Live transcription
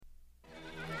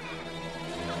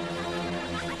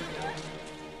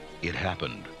It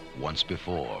happened once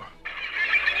before.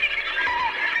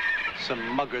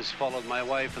 Some muggers followed my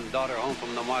wife and daughter home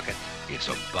from the market. It's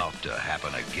about to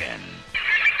happen again.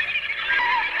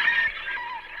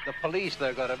 The police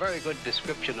there got a very good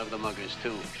description of the muggers,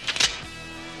 too.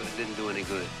 But it didn't do any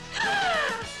good.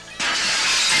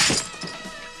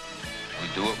 We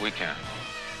do what we can.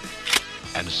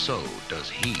 And so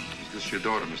does he. Is this your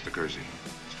daughter, Mr. Kersey?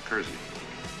 Mr. Kersey,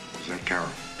 is that Carol?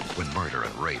 When murder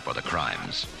and rape are the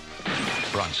crimes,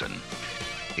 Bronson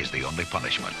is the only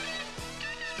punishment.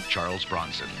 Charles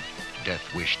Bronson,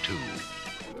 Death Wish 2.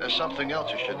 There's something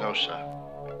else you should know, sir.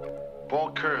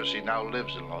 Paul Kersey now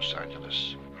lives in Los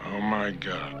Angeles. Oh, my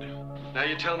God. Now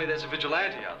you tell me there's a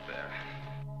vigilante out there.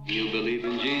 You believe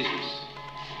in Jesus?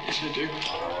 Yes, I do.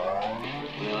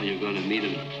 Well, you're going to meet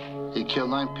him. He killed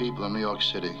 9 people in New York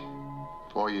City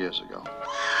 4 years ago.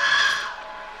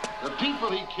 The people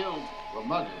he killed were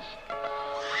muggers.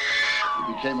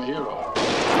 He became a hero.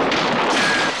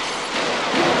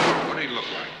 What did he look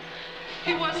like?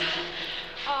 He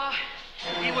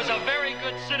was a very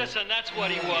good citizen, that's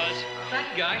what he was.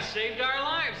 That guy saved our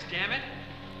lives, damn it.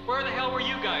 Where the hell were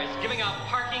you guys, giving out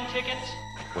parking tickets?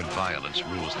 When violence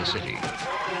rules the city,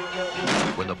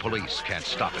 when the police can't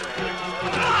stop it,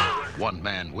 one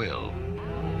man will,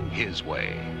 his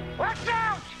way. Watch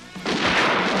out!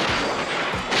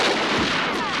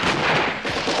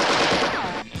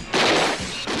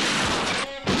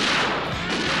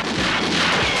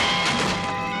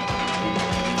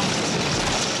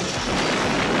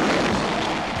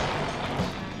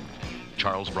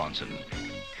 Charles Bronson.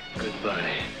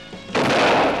 Goodbye.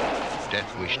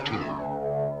 Death Wish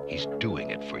 2. He's doing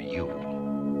it for you.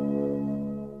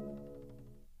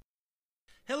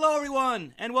 Hello,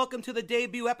 everyone, and welcome to the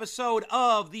debut episode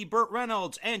of the Burt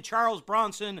Reynolds and Charles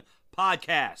Bronson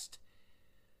podcast.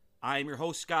 I'm your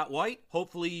host, Scott White.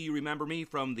 Hopefully you remember me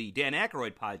from the Dan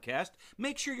Aykroyd podcast.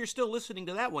 Make sure you're still listening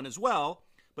to that one as well,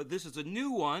 but this is a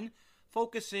new one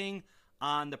focusing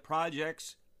on the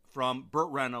projects from Burt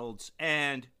Reynolds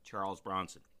and Charles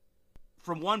Bronson.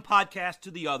 From one podcast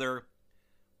to the other,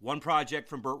 one project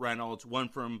from Burt Reynolds, one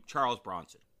from Charles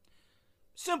Bronson.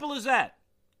 Simple as that.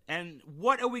 And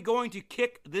what are we going to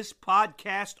kick this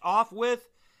podcast off with?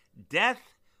 Death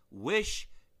Wish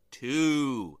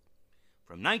 2.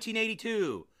 From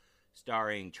 1982,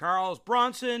 starring Charles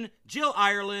Bronson, Jill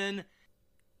Ireland,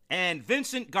 and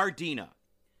Vincent Gardenia.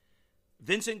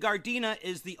 Vincent Gardenia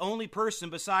is the only person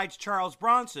besides Charles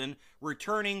Bronson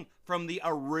returning from the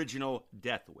original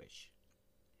Death Wish.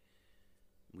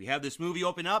 We have this movie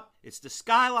open up. It's the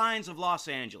skylines of Los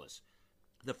Angeles.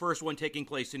 The first one taking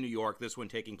place in New York, this one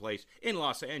taking place in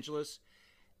Los Angeles.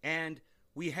 And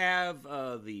we have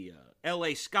the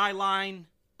LA skyline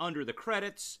under the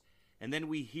credits. And then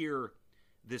we hear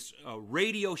this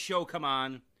radio show come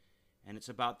on, and it's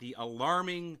about the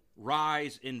alarming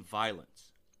rise in violence.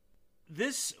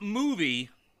 This movie,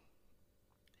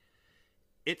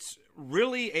 it's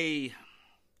really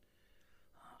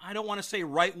I don't want to say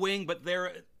right wing, but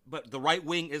the right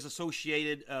wing is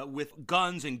associated with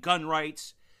guns and gun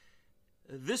rights.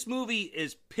 This movie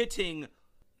is pitting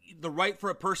the right for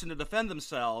a person to defend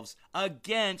themselves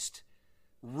against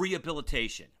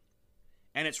rehabilitation.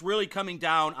 And it's really coming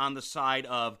down on the side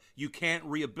of you can't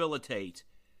rehabilitate,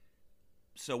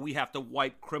 so we have to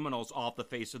wipe criminals off the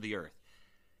face of the earth.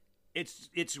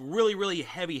 It's really, really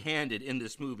heavy-handed in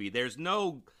this movie. There's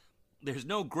no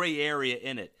gray area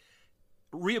in it.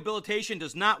 Rehabilitation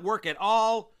does not work at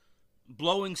all.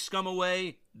 Blowing scum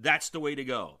away, that's the way to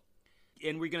go.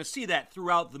 And we're going to see that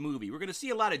throughout the movie. We're going to see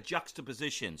a lot of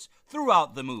juxtapositions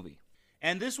throughout the movie.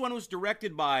 And this one was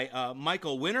directed by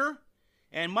Michael Winner.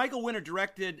 And Michael Winner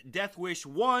directed Death Wish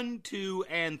 1, 2,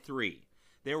 and 3.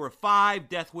 There were 5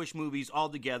 Death Wish movies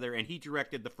altogether, and he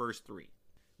directed the first 3.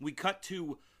 We cut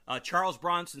to Charles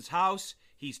Bronson's house.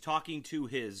 He's talking to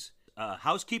his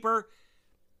housekeeper.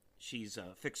 She's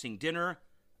fixing dinner.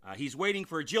 He's waiting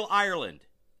for Jill Ireland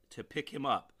to pick him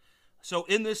up. So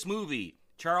in this movie,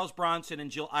 Charles Bronson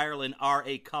and Jill Ireland are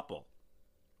a couple.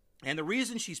 And the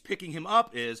reason she's picking him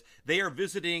up is they are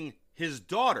visiting his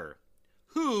daughter,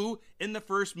 who, in the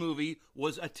first movie,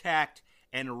 was attacked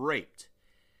and raped.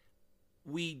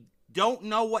 We don't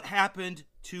know what happened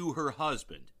to her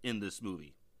husband in this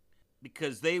movie,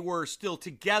 because they were still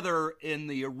together in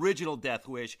the original Death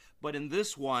Wish, but in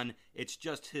this one, it's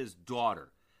just his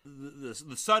daughter.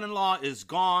 The son-in-law is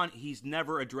gone. He's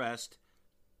never addressed.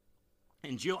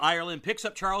 And Jill Ireland picks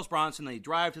up Charles Bronson. They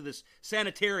drive to this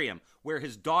sanitarium where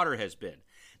his daughter has been.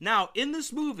 Now, in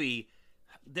this movie,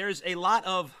 there's a lot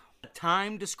of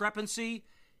time discrepancy.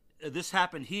 This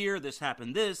happened here, this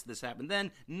happened this happened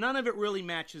then. None of it really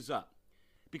matches up.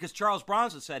 because Charles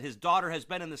Bronson said his daughter has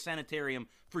been in the sanitarium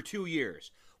for 2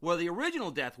 years. Well, the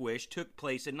original death wish took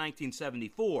place in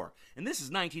 1974, and this is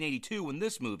 1982 in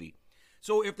this movie.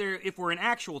 So if we're in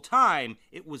actual time,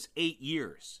 it was 8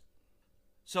 years.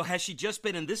 So has she just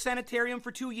been in this sanitarium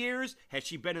for 2 years? Has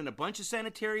she been in a bunch of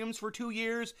sanitariums for 2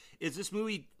 years? Is this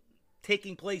movie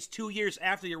taking place 2 years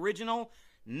after the original?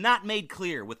 Not made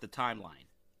clear with the timeline.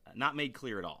 Not made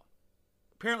clear at all.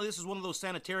 Apparently this is one of those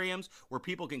sanitariums where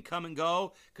people can come and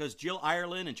go because Jill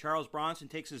Ireland and Charles Bronson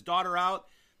takes his daughter out.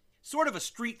 Sort of a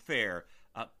street fair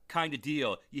kind of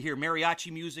deal. You hear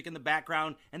mariachi music in the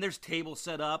background, and there's tables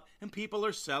set up, and people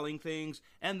are selling things,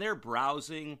 and they're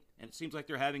browsing, and it seems like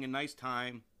they're having a nice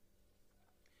time.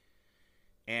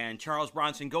 And Charles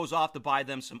Bronson goes off to buy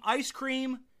them some ice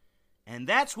cream, and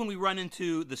that's when we run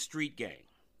into the street gang.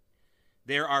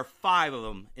 There are 5 of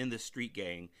them in the street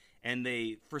gang, and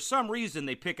they, for some reason,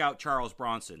 they pick out Charles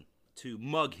Bronson to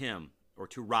mug him or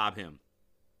to rob him.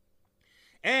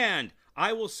 And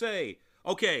I will say,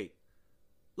 okay,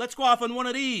 let's go off on one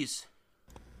of these.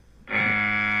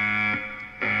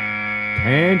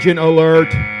 Tangent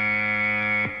alert.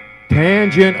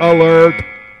 Tangent alert.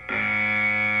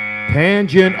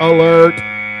 Tangent alert.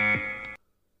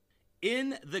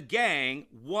 In the gang,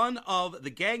 one of the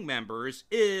gang members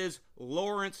is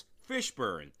Lawrence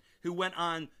Fishburne, who went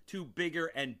on to bigger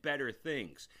and better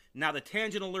things. Now, the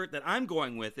tangent alert that I'm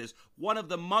going with is one of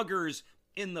the muggers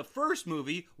in the first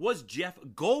movie was Jeff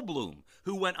Goldblum,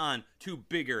 who went on to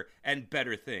bigger and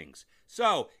better things.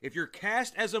 So, if you're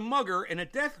cast as a mugger in a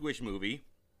Death Wish movie,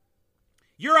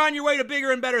 you're on your way to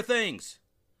bigger and better things.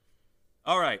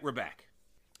 All right, we're back.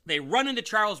 They run into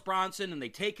Charles Bronson, and they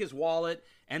take his wallet,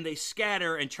 and they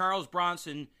scatter, and Charles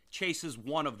Bronson chases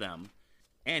one of them.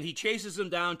 And he chases him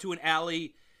down to an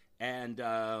alley, and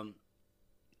the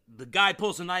guy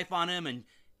pulls a knife on him, and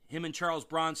him and Charles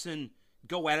Bronson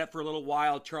go at it for a little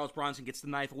while. Charles Bronson gets the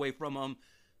knife away from him,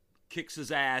 kicks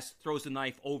his ass, throws the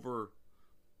knife over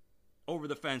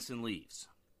the fence, and leaves.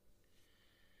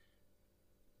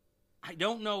 I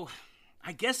don't know.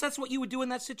 I guess that's what you would do in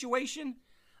that situation.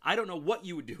 I don't know what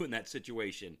you would do in that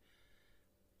situation.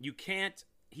 You can't,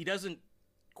 he doesn't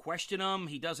question him.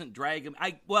 He doesn't drag him.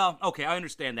 Okay, I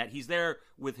understand that. He's there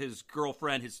with his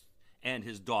girlfriend and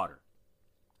his daughter.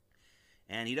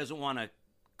 And he doesn't want to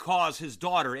cause his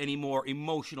daughter any more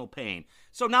emotional pain.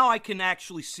 So now I can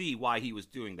actually see why he was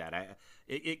doing that.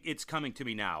 It's coming to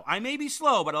me now. I may be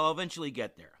slow, but I'll eventually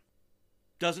get there.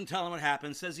 Doesn't tell him what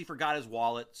happened. Says he forgot his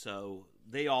wallet. So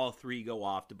they all 3 go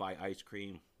off to buy ice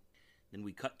cream. Then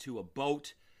we cut to a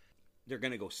boat. They're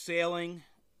going to go sailing.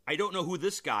 I don't know who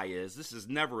this guy is. This is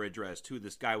never addressed who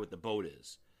this guy with the boat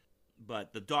is.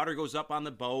 But the daughter goes up on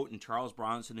the boat, and Charles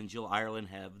Bronson and Jill Ireland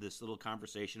have this little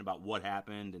conversation about what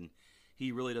happened, and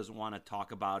he really doesn't want to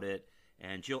talk about it.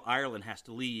 And Jill Ireland has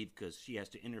to leave because she has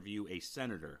to interview a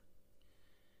senator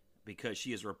because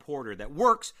she is a reporter that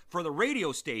works for the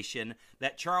radio station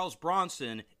that Charles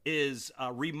Bronson is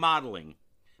remodeling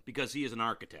because he is an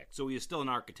architect. So he is still an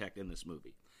architect in this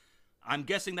movie. I'm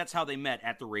guessing that's how they met,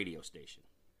 at the radio station.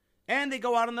 And they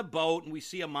go out on the boat, and we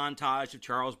see a montage of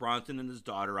Charles Bronson and his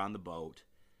daughter on the boat.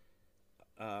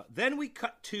 Then we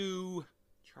cut to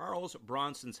Charles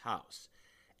Bronson's house.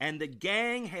 And the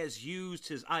gang has used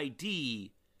his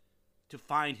ID to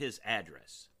find his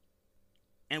address.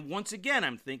 And once again,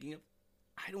 I'm thinking,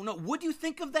 I don't know, would you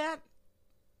think of that?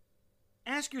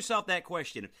 Ask yourself that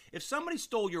question. If somebody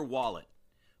stole your wallet,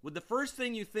 would the first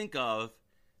thing you think of,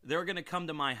 they're going to come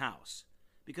to my house?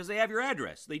 Because they have your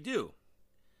address. They do.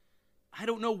 I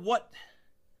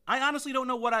honestly don't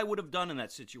know what I would have done in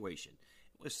that situation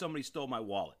if somebody stole my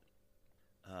wallet.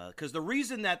 Because the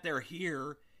reason that they're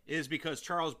here is because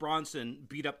Charles Bronson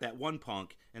beat up that one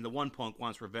punk, and the one punk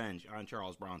wants revenge on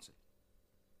Charles Bronson.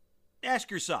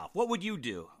 Ask yourself, what would you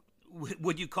do?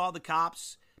 Would you call the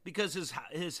cops because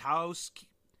his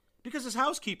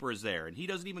housekeeper is there, and he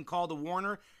doesn't even call the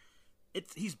warner?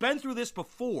 He's been through this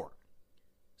before,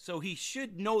 so he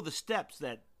should know the steps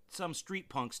that some street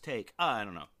punks take. I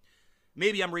don't know.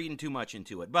 Maybe I'm reading too much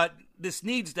into it, but this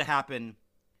needs to happen.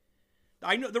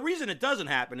 I know the reason it doesn't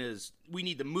happen is we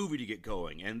need the movie to get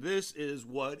going, and this is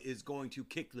what is going to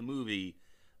kick the movie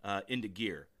into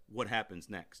gear. What happens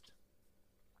next?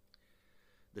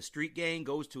 The street gang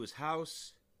goes to his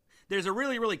house. There's a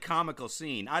really, really comical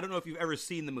scene. I don't know if you've ever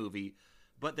seen the movie,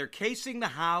 but they're casing the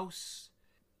house.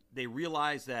 They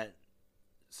realize that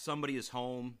somebody is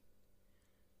home,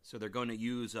 so they're going to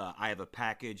use I have a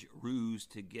package ruse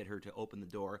to get her to open the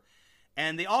door.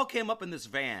 And they all came up in this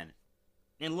van.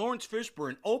 And Lawrence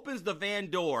Fishburne opens the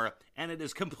van door, and it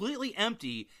is completely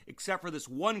empty except for this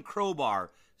one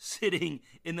crowbar sitting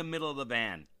in the middle of the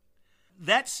van.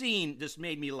 That scene just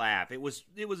made me laugh. It was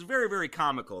very, very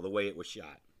comical the way it was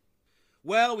shot.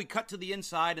 Well, we cut to the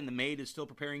inside, and the maid is still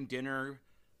preparing dinner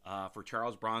for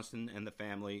Charles Bronson and the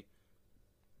family.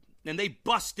 And they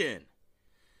bust in.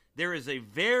 There is a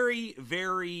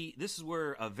this is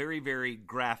where a very, very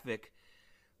graphic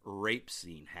rape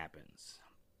scene happens.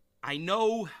 I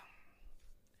know,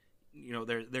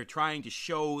 they're trying to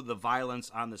show the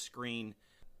violence on the screen.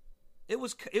 It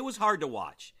was hard to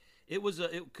watch. It was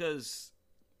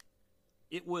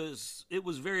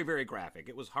very, very graphic.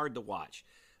 It was hard to watch.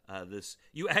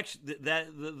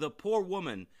 The poor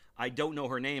woman, I don't know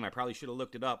her name. I probably should have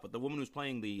looked it up, but the woman who's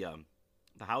playing the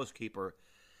housekeeper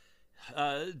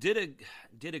did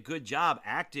a good job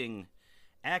acting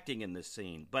in this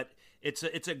scene. But it's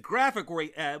a graphic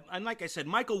rape, and like I said,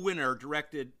 Michael Winner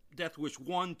directed Death Wish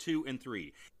 1, 2, and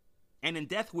 3. And in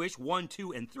Death Wish 1,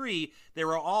 2, and 3, there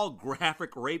are all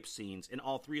graphic rape scenes in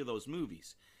all three of those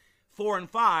movies. 4 and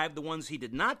 5, the ones he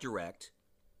did not direct,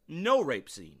 no rape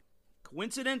scene.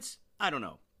 Coincidence? I don't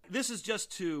know. This is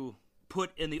just to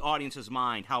put in the audience's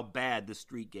mind how bad the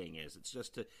street gang is. It's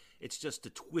just to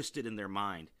twist it in their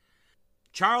mind.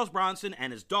 Charles Bronson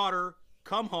and his daughter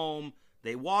come home.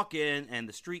 They walk in, and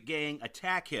the street gang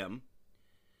attack him.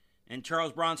 And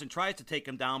Charles Bronson tries to take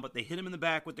him down, but they hit him in the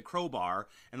back with the crowbar.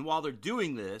 And while they're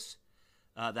doing this,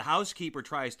 the housekeeper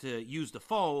tries to use the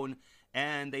phone,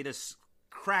 and they just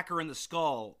crack her in the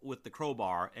skull with the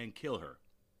crowbar and kill her.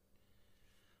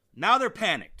 Now they're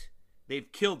panicked.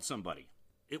 They've killed somebody.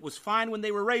 It was fine when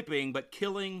they were raping, but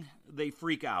killing, they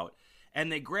freak out.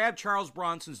 And they grab Charles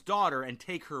Bronson's daughter and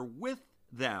take her with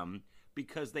them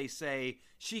because they say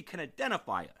she can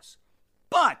identify us.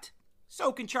 But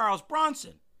so can Charles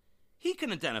Bronson. He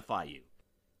can identify you.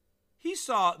 He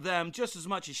saw them just as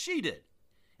much as she did,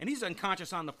 and he's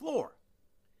unconscious on the floor.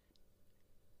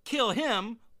 Kill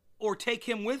him or take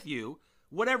him with you,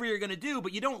 whatever you're going to do,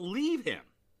 but you don't leave him.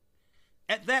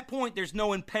 At that point, there's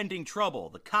no impending trouble.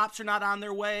 The cops are not on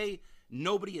their way.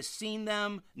 Nobody has seen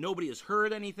them. Nobody has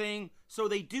heard anything. So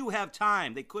they do have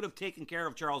time. They could have taken care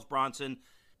of Charles Bronson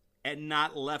and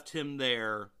not left him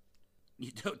there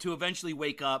to eventually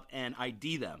wake up and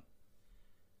ID them.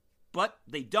 But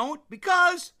they don't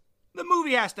because the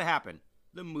movie has to happen.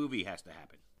 The movie has to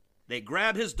happen. They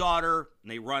grab his daughter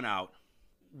and they run out.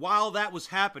 While that was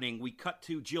happening, we cut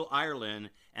to Jill Ireland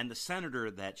and the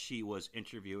senator that she was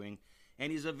interviewing.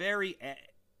 And he's a very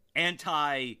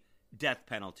anti-death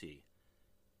penalty.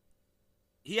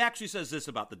 He actually says this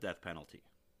about the death penalty.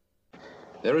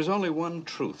 There is only one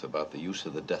truth about the use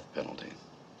of the death penalty.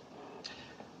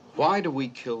 Why do we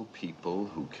kill people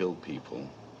who kill people?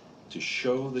 To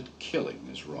show that killing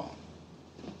is wrong.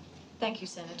 Thank you,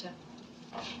 Senator.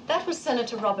 That was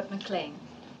Senator Robert McLean.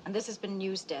 And this has been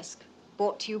News Desk,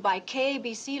 brought to you by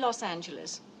KABC Los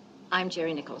Angeles. I'm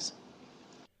Jerry Nichols.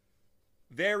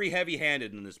 Very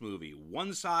heavy-handed in this movie.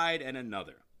 One side and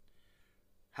another.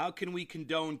 How can we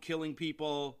condone killing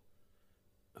people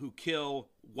who kill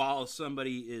while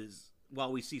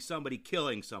we see somebody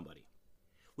killing somebody?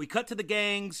 We cut to the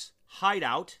gang's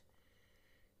hideout,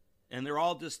 and they're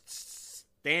all just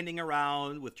standing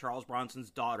around with Charles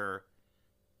Bronson's daughter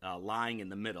lying in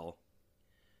the middle,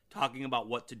 talking about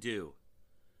what to do.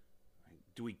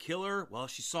 Do we kill her? Well,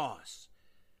 she saw us.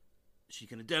 She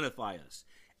can identify us.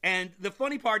 And the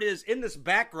funny part is, in this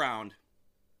background,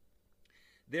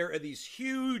 there are these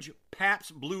huge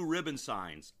Pabst Blue Ribbon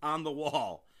signs on the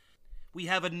wall. We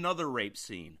have another rape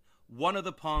scene. One of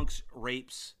the punks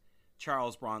rapes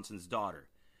Charles Bronson's daughter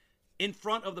in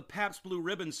front of the Pabst Blue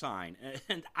Ribbon sign.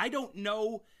 And I don't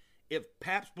know if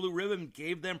Pabst Blue Ribbon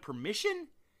gave them permission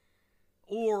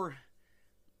or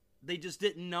they just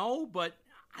didn't know, but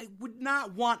I would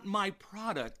not want my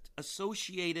product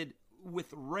associated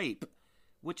with rape,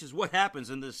 which is what happens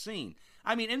in this scene.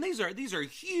 I mean, and these are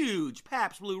huge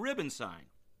Pabst Blue Ribbon sign.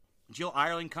 Jill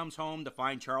Ireland comes home to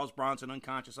find Charles Bronson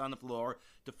unconscious on the floor,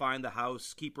 to find the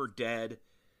housekeeper dead.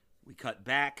 We cut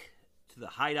back to the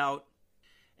hideout,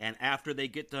 and after they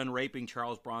get done raping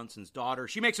Charles Bronson's daughter,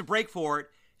 she makes a break for it.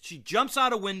 She jumps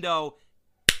out a window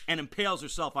and impales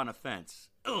herself on a fence.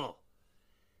 Ugh.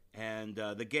 And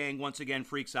the gang once again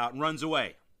freaks out and runs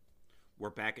away.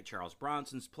 We're back at Charles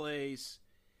Bronson's place.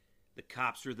 The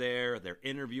cops are there. They're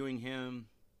interviewing him.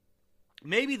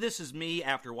 Maybe this is me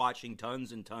after watching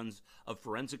tons and tons of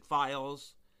forensic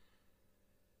files.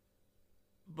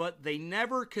 But they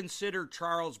never consider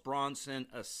Charles Bronson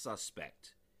a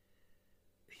suspect.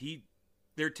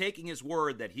 They're taking his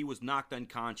word that he was knocked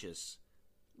unconscious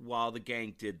while the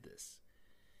gang did this.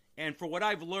 And for what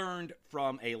I've learned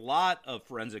from a lot of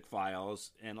forensic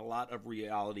files and a lot of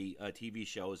reality TV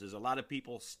shows is a lot of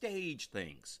people stage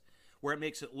things where it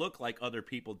makes it look like other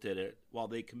people did it while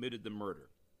they committed the murder.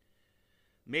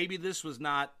 Maybe this was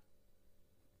not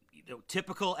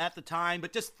typical at the time,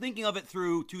 but just thinking of it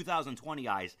through 2020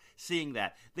 eyes, seeing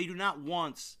that, they do not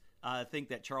once think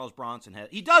that Charles Bronson had...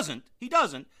 He doesn't,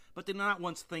 but they do not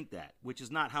once think that, which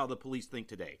is not how the police think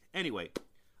today. Anyway,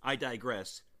 I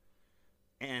digress.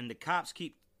 And the cops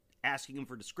keep asking him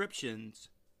for descriptions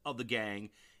of the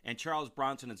gang, and Charles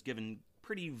Bronson has given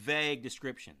pretty vague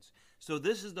descriptions. So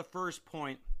this is the first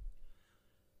point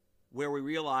where we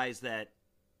realize that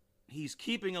he's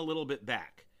keeping a little bit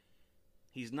back.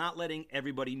 He's not letting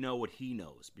everybody know what he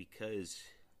knows, because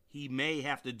he may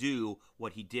have to do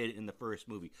what he did in the first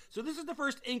movie. So this is the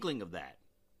first inkling of that.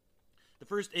 The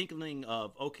first inkling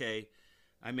of, okay,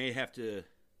 I may have to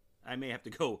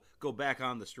go back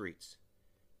on the streets.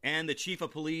 And the chief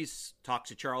of police talks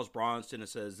to Charles Bronson and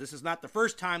says, this is not the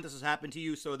first time this has happened to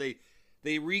you. So they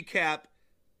recap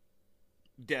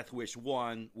Death Wish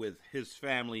 1 with his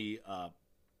family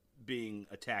being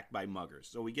attacked by muggers.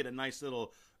 So we get a nice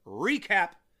little recap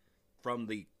from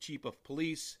the chief of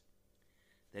police.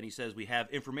 Then he says, we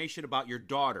have information about your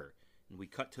daughter. And we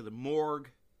cut to the morgue.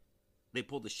 They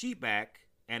pull the sheet back,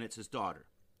 and it's his daughter.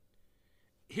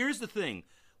 Here's the thing.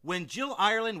 When Jill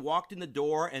Ireland walked in the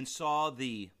door and saw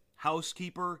the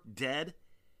housekeeper dead,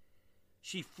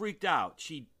 she freaked out.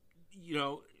 She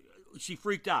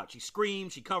freaked out. She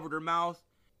screamed. She covered her mouth.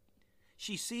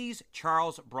 She sees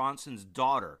Charles Bronson's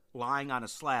daughter lying on a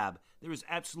slab. There is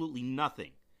absolutely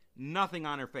nothing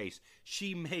on her face.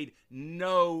 She made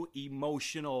no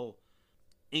emotional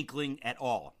inkling at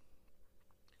all.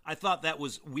 I thought that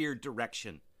was weird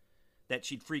direction, that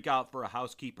she'd freak out for a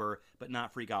housekeeper but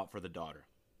not freak out for the daughter.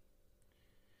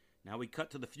 Now we cut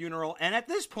to the funeral, and at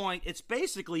this point, it's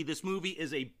basically, this movie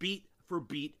is a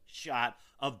beat-for-beat shot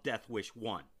of Death Wish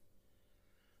 1.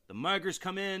 The muggers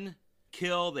come in,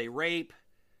 kill, they rape.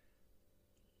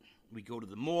 We go to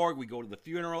the morgue, we go to the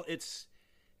funeral. It's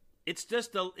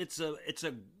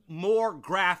a more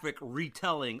graphic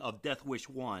retelling of Death Wish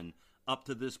 1 up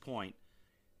to this point.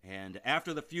 And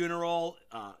after the funeral,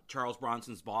 Charles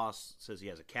Bronson's boss says he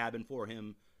has a cabin for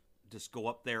him. Just go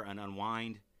up there and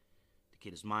unwind, to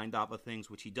get his mind off of things,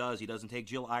 which he does. He doesn't take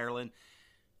Jill Ireland.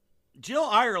 Jill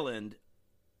Ireland,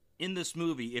 in this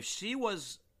movie, if she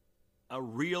was a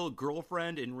real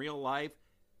girlfriend in real life,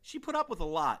 she put up with a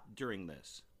lot during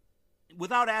this,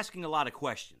 without asking a lot of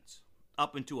questions,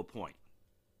 up until a point.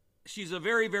 She's a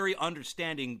very, very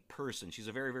understanding person. She's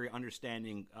a very, very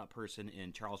understanding person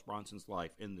in Charles Bronson's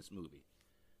life in this movie.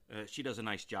 She does a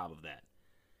nice job of that.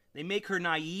 They make her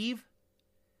naive,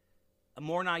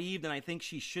 more naive than I think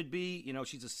she should be. You know,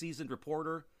 she's a seasoned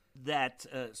reporter, that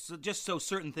just so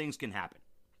certain things can happen.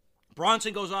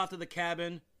 Bronson goes off to the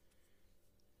cabin.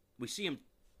 We see him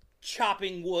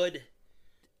chopping wood.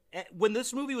 When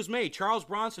this movie was made, Charles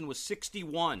Bronson was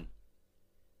 61.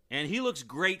 And he looks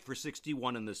great for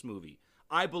 61 in this movie.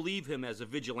 I believe him as a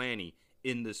vigilante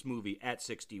in this movie at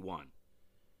 61.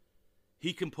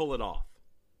 He can pull it off.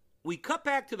 We cut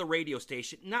back to the radio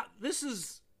station. Now, this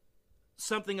is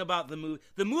something about the movie.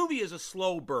 The movie is a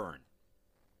slow burn.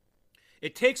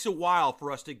 It takes a while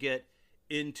for us to get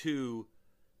into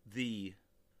the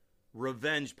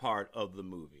revenge part of the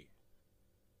movie.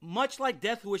 Much like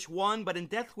Death Wish 1, but in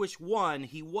Death Wish 1,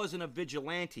 he wasn't a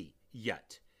vigilante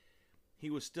yet. He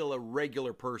was still a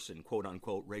regular person,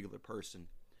 quote-unquote regular person.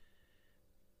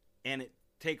 And it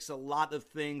takes a lot of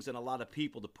things and a lot of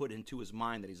people to put into his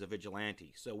mind that he's a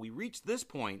vigilante. So we reach this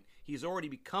point, he's already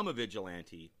become a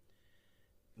vigilante.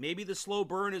 Maybe the slow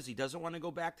burn is he doesn't want to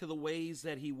go back to the ways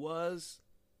that he was.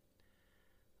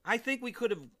 I think we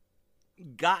could have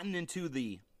gotten into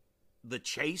the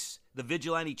chase, the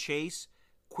vigilante chase,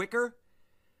 quicker.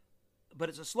 But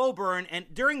it's a slow burn, and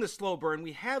during the slow burn,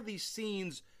 we have these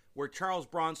scenes where Charles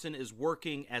Bronson is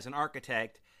working as an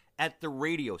architect at the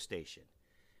radio station.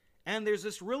 And there's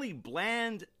this really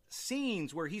bland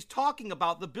scenes where he's talking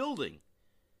about the building,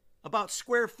 about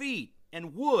square feet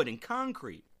and wood and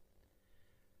concrete.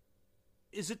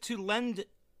 Is it to lend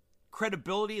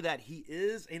credibility that he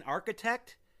is an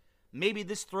architect? Maybe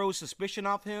this throws suspicion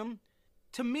off him.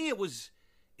 To me, it was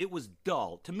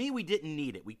dull. To me, we didn't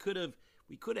need it. We could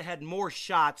have had more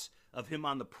shots of him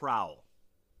on the prowl.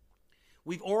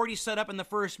 We've already set up in the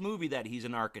first movie that he's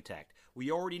an architect.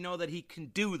 We already know that he can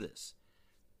do this.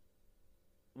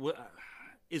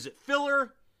 Is it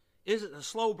filler? Is it a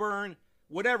slow burn?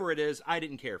 Whatever it is, I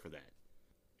didn't care for that.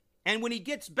 And when he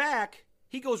gets back,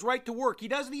 He goes right to work. He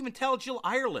doesn't even tell Jill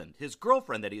Ireland, his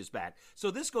girlfriend, that he is back.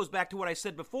 So this goes back to what I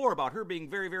said before about her being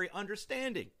very, very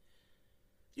understanding.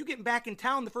 You get back in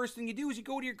town, the first thing you do is you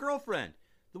go to your girlfriend,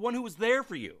 the one who was there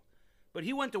for you. But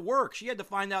he went to work. She had to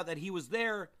find out that he was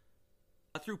there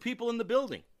through people in the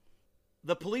building.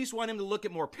 The police want him to look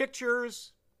at more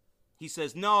pictures. He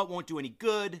says, no, it won't do any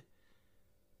good.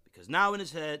 Because now in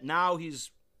his head, now he's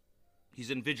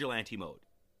in vigilante mode.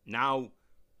 Now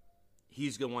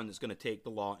he's the one that's going to take the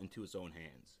law into his own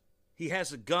hands. He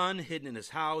has a gun hidden in his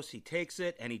house. He takes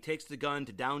it, and he takes the gun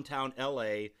to downtown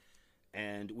L.A.,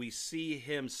 and we see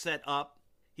him set up.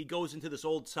 He goes into this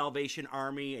old Salvation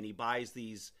Army, and he buys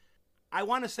these, I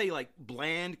want to say like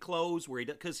bland clothes, where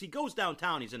because he goes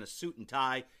downtown, he's in a suit and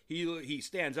tie. He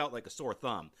stands out like a sore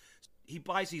thumb. He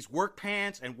buys these work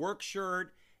pants and work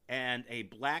shirt and a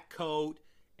black coat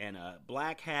and a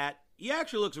black hat. He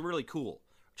actually looks really cool.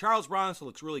 Charles Bronson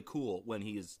looks really cool when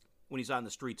he's on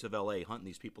the streets of L.A. hunting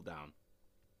these people down.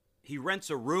 He rents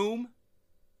a room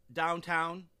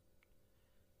downtown,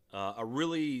 a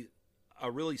really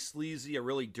sleazy, a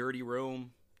really dirty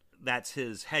room. That's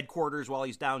his headquarters while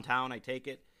he's downtown, I take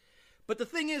it. But the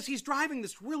thing is, he's driving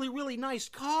this really, really nice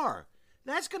car.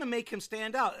 That's going to make him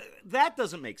stand out. That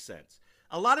doesn't make sense.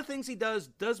 A lot of things he does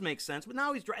make sense, but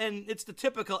now and it's the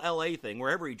typical L.A. thing.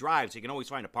 Wherever he drives, he can always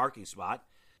find a parking spot.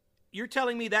 You're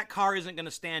telling me that car isn't going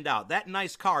to stand out. That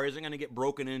nice car isn't going to get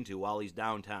broken into while he's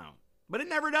downtown. But it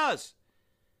never does.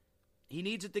 He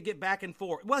needs it to get back and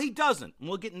forth. Well, he doesn't, and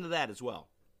we'll get into that as well.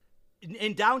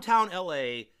 In downtown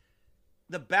L.A.,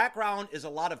 the background is a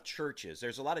lot of churches.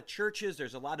 There's a lot of churches.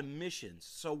 There's a lot of missions.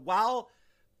 So while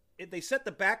they set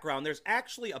the background, there's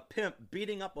actually a pimp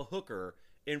beating up a hooker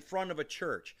in front of a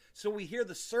church. So we hear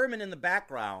the sermon in the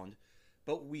background,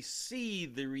 but we see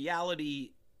the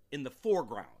reality in the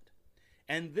foreground.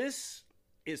 And this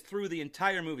is through the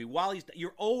entire movie.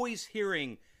 You're always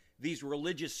hearing these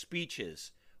religious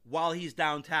speeches while he's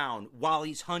downtown, while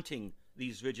he's hunting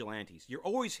these vigilantes. You're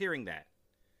always hearing that.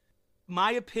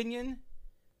 My opinion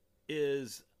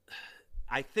is,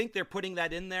 I think they're putting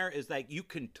that in there is that you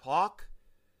can talk,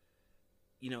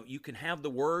 you can have the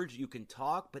words, you can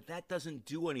talk, but that doesn't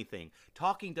do anything.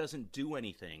 Talking doesn't do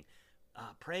anything.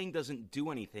 Praying doesn't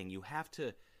do anything. You have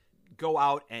to go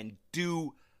out and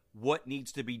do what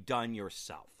needs to be done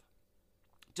yourself.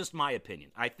 Just my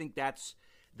opinion. I think that's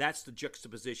the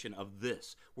juxtaposition of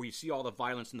this, where you see all the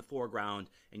violence in the foreground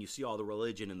and you see all the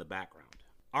religion in the background.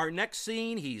 Our next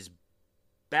scene, he's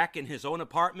back in his own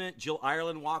apartment. Jill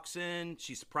Ireland walks in.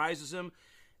 She surprises him.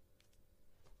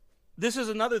 This is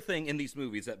another thing in these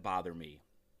movies that bother me,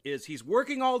 is he's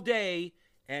working all day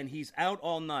and he's out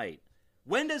all night.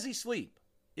 When does he sleep?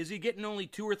 Is he getting only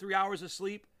 2 or 3 hours of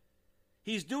sleep?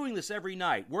 He's doing this every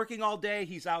night. Working all day,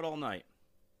 he's out all night.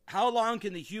 How long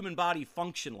can the human body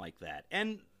function like that?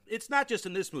 And it's not just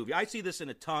in this movie. I see this in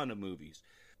a ton of movies,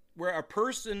 where a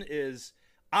person is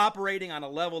operating on a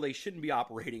level they shouldn't be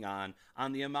operating on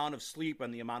the amount of sleep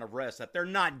and the amount of rest that they're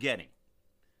not getting.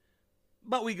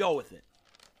 But we go with it.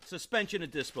 Suspension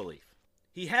of disbelief.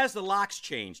 He has the locks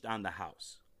changed on the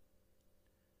house.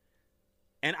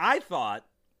 And I thought,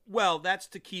 well, that's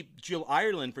to keep Jill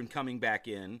Ireland from coming back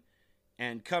in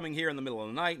and coming here in the middle of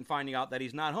the night and finding out that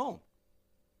he's not home.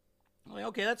 I'm like,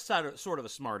 okay, that's sort of a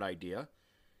smart idea.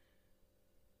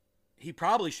 He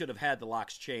probably should have had the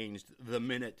locks changed the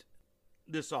minute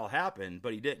this all happened,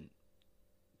 but he didn't.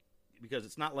 Because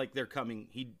it's not like they're coming.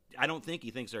 I don't think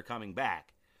he thinks they're coming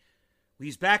back.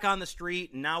 He's back on the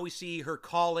street, and now we see her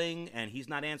calling, and he's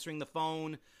not answering the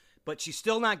phone, but she's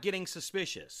still not getting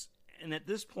suspicious. And at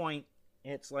this point,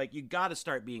 it's like, you got to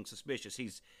start being suspicious.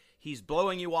 He's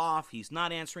blowing you off. He's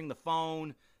not answering the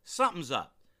phone. Something's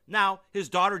up. Now, his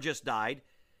daughter just died.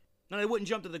 And I wouldn't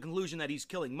jump to the conclusion that he's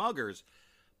killing muggers,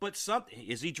 but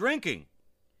is he drinking?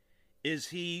 Is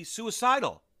he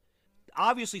suicidal?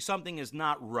 Obviously, something is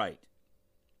not right.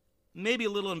 Maybe a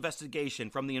little investigation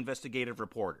from the investigative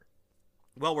reporter.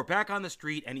 Well, we're back on the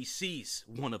street, and he sees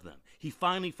one of them. He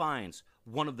finally finds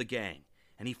one of the gang,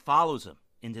 and he follows him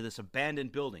into this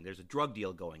abandoned building. There's a drug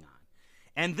deal going on.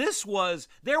 And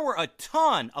there were a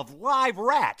ton of live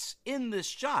rats in this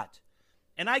shot.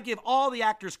 And I give all the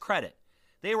actors credit.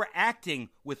 They were acting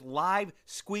with live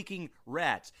squeaking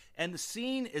rats. And the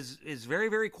scene is very,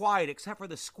 very quiet except for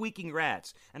the squeaking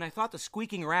rats. And I thought the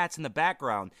squeaking rats in the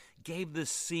background gave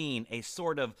this scene a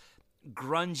sort of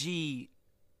grungy,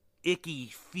 icky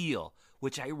feel,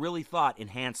 which I really thought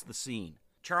enhanced the scene.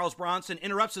 Charles Bronson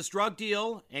interrupts this drug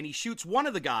deal, and he shoots one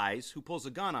of the guys who pulls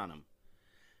a gun on him.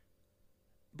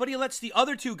 But he lets the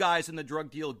other 2 guys in the drug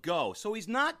deal go. So he's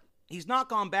not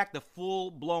gone back to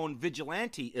full-blown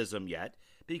vigilanteism yet,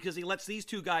 because he lets these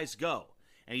two guys go.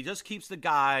 And he just keeps the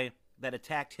guy that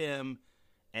attacked him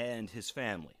and his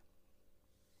family.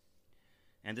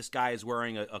 And this guy is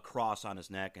wearing a cross on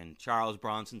his neck, and Charles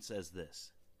Bronson says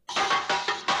this.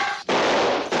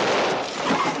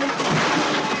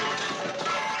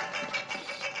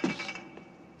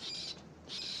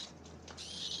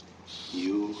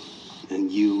 You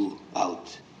and you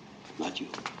out, not you.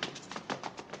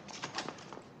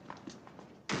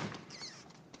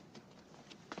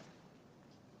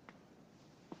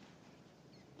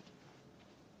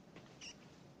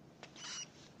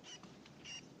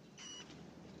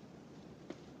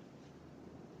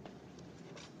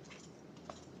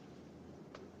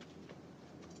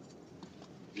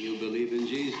 You believe in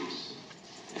Jesus,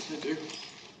 Senator?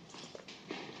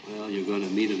 Well, you're going to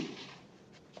meet him.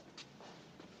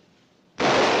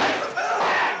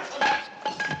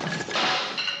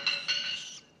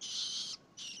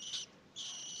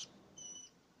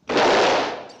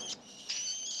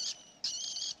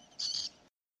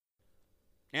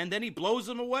 And then he blows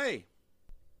him away.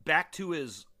 Back to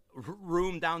his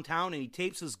room downtown, and he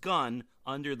tapes his gun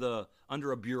under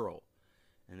a bureau.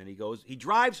 And then he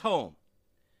drives home.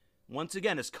 Once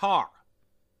again, his car.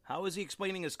 How is he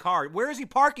explaining his car? Where is he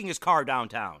parking his car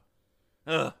downtown?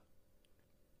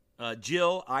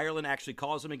 Jill, Ireland, actually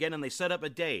calls him again, and they set up a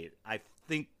date. I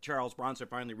think Charles Bronson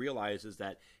finally realizes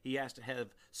that he has to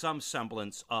have some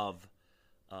semblance of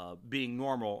being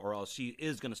normal, or else she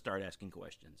is going to start asking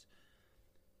questions.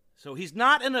 So he's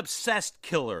not an obsessed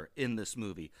killer in this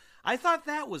movie. I thought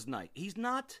that was nice. He's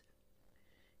not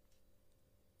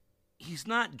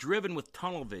driven with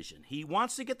tunnel vision. He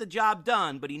wants to get the job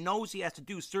done, but he knows he has to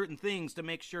do certain things to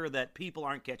make sure that people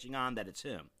aren't catching on that it's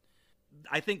him.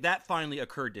 I think that finally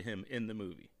occurred to him in the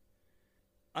movie.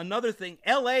 Another thing,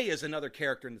 L.A. is another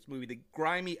character in this movie, the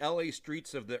grimy L.A.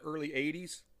 streets of the early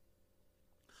 80s.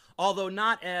 Although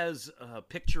not as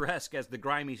picturesque as the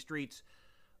grimy streets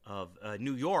of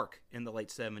New York in the late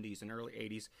 70s and early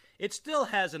 80s, it still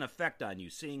has an effect on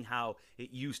you, seeing how it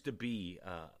used to be,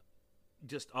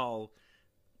 just all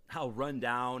how run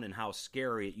down and how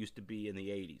scary it used to be in the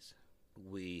 80s.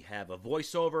 We have a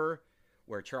voiceover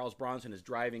where Charles Bronson is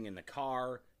driving in the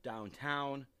car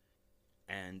downtown,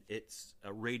 and it's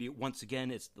a radio. Once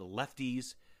again, it's the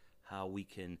lefties, how we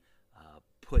can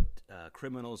put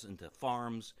criminals into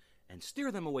farms and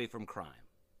steer them away from crime.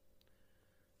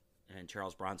 And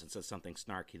Charles Bronson says something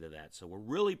snarky to that. So we're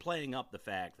really playing up the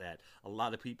fact that a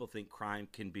lot of people think crime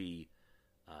can be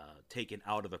taken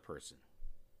out of a person,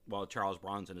 while Charles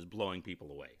Bronson is blowing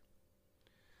people away.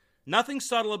 Nothing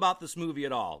subtle about this movie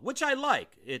at all, which I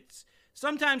like. It's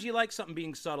sometimes you like something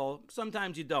being subtle,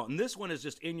 sometimes you don't. And this one is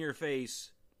just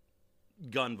in-your-face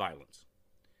gun violence,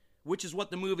 which is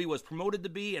what the movie was promoted to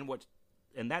be,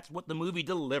 and that's what the movie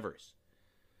delivers.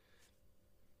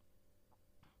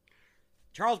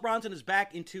 Charles Bronson is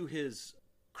back into his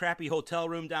crappy hotel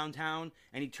room downtown,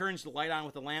 and he turns the light on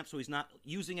with the lamp so he's not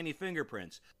using any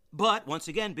fingerprints. But, once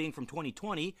again, being from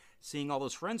 2020, seeing all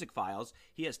those forensic files,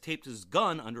 he has taped his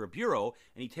gun under a bureau,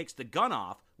 and he takes the gun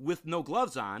off with no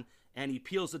gloves on, and he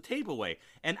peels the tape away.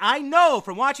 And I know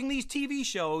from watching these TV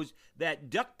shows that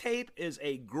duct tape is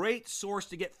a great source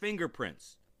to get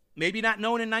fingerprints. Maybe not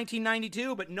known in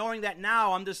 1992, but knowing that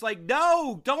now, I'm just like,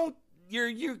 no, don't,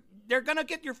 they're gonna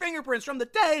get your fingerprints from the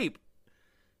tape.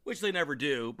 Which they never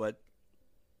do, but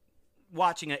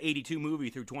watching an 82 movie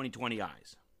through 2020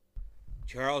 eyes.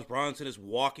 Charles Bronson is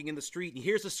walking in the street, and he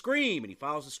hears a scream, and he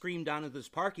follows the scream down into this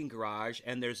parking garage,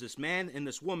 and there's this man and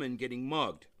this woman getting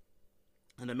mugged.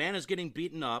 And the man is getting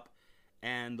beaten up,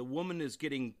 and the woman is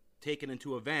getting taken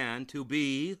into a van to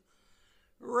be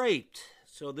raped.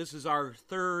 So this is our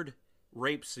third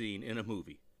rape scene in a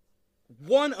movie.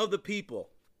 One of the people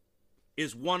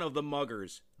is one of the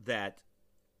muggers that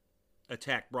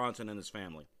attacked Bronson and his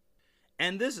family.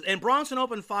 And Bronson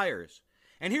opened fires.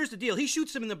 And here's the deal. He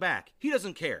shoots him in the back. He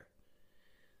doesn't care.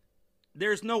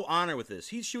 There's no honor with this.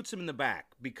 He shoots him in the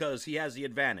back because he has the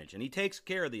advantage, and he takes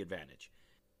care of the advantage.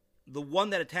 The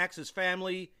one that attacks his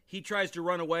family, he tries to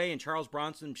run away, and Charles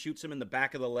Bronson shoots him in the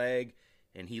back of the leg,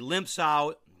 and he limps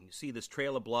out. You see this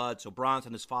trail of blood, so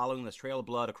Bronson is following this trail of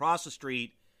blood across the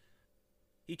street.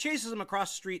 He chases him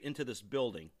across the street into this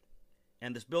building.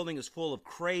 And this building is full of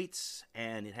crates,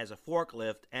 and it has a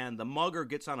forklift, and the mugger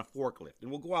gets on a forklift.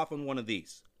 And we'll go off on one of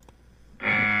these.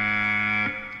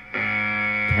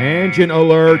 Tangent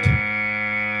alert.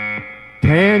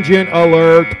 Tangent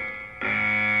alert.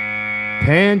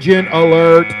 Tangent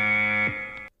alert.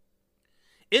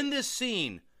 In this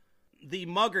scene, the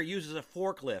mugger uses a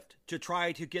forklift to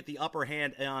try to get the upper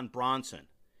hand on Bronson.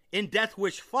 In Death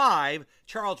Wish 5,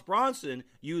 Charles Bronson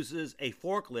uses a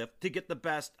forklift to get the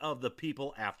best of the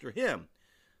people after him.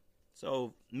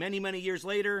 So many, many years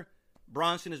later,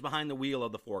 Bronson is behind the wheel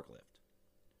of the forklift.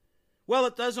 Well,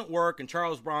 it doesn't work, and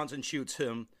Charles Bronson shoots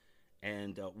him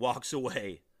and walks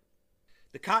away.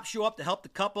 The cops show up to help the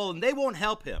couple, and they won't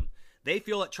help him. They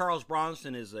feel that Charles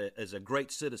Bronson is a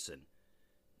great citizen,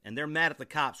 and they're mad at the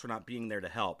cops for not being there to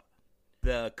help.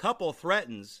 The couple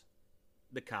threatens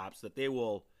the cops that they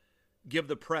will give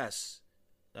the press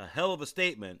a hell of a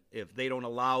statement if they don't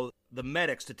allow the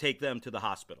medics to take them to the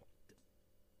hospital.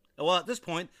 Well, at this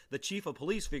point, the chief of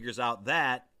police figures out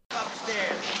that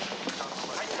upstairs.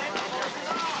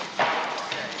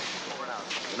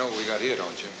 You know what we got here,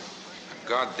 don't you? A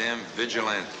goddamn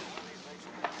vigilante.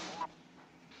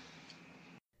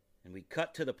 And we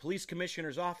cut to the police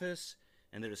commissioner's office,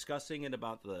 and they're discussing it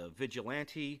about the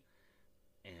vigilante,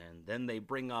 and then they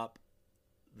bring up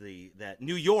that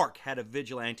New York had a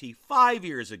vigilante 5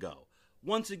 years ago.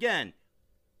 Once again,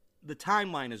 the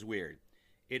timeline is weird.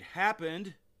 It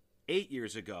happened 8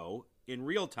 years ago in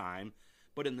real time,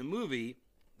 but in the movie,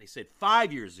 they said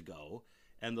 5 years ago,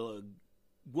 and the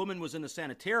woman was in the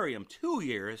sanitarium 2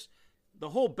 years.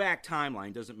 The whole back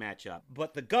timeline doesn't match up.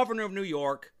 But the governor of New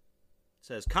York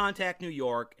says, contact New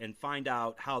York and find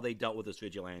out how they dealt with this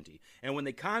vigilante. And when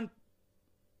they contact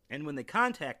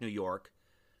New York,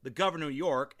 the governor of New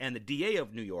York and the DA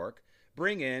of New York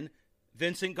bring in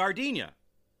Vincent Gardenia.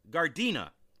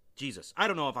 Jesus, I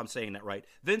don't know if I'm saying that right.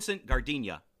 Vincent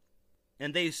Gardenia.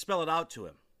 And they spell it out to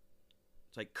him.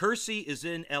 It's like, Kersey is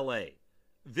in L.A.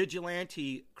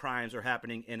 Vigilante crimes are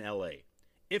happening in L.A.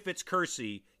 If it's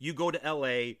Kersey, you go to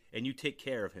L.A. and you take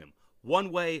care of him.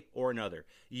 One way or another.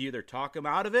 You either talk him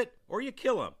out of it or you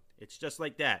kill him. It's just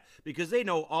like that. Because they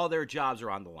know all their jobs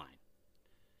are on the line.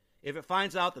 If it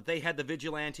finds out that they had the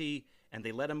vigilante and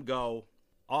they let him go,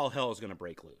 all hell is going to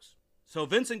break loose. So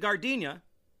Vincent Gardenia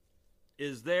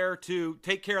is there to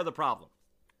take care of the problem.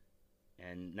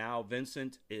 And now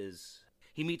Vincent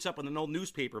he meets up with an old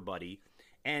newspaper buddy,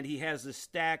 and he has this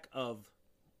stack of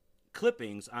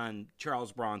clippings on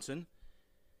Charles Bronson.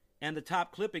 And the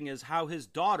top clipping is how his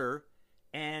daughter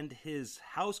and his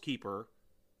housekeeper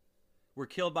were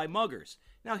killed by muggers.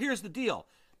 Now here's the deal.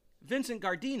 Vincent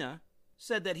Gardenia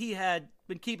said that he had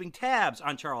been keeping tabs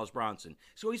on Charles Bronson.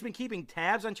 So he's been keeping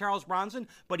tabs on Charles Bronson,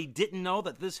 but he didn't know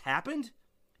that this happened?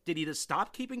 Did he just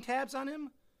stop keeping tabs on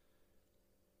him?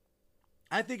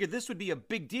 I figured this would be a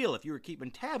big deal if you were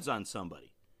keeping tabs on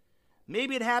somebody.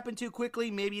 Maybe it happened too quickly,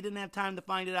 maybe you didn't have time to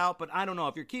find it out, but I don't know.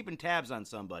 If you're keeping tabs on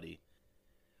somebody,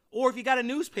 or if you got a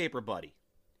newspaper buddy,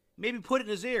 maybe put it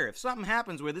in his ear. If something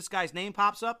happens where this guy's name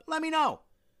pops up, let me know.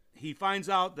 He finds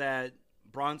out that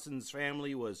Bronson's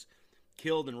family was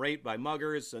killed and raped by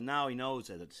muggers, so now he knows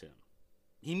that it's him.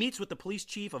 He meets with the police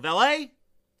chief of L.A.,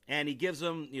 and he gives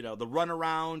him, the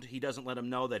runaround. He doesn't let him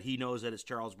know that he knows that it's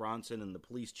Charles Bronson, and the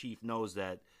police chief knows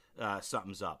that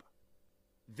something's up.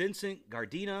 Vincent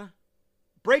Gardenia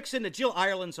breaks into Jill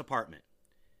Ireland's apartment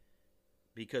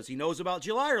because he knows about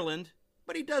Jill Ireland,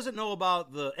 but he doesn't know about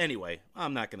Anyway,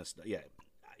 I'm not going to...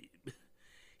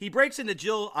 He breaks into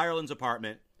Jill Ireland's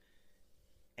apartment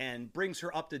and brings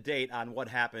her up to date on what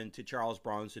happened to Charles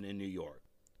Bronson in New York.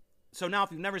 So now,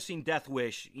 if you've never seen Death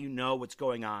Wish, you know what's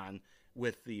going on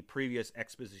with the previous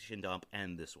exposition dump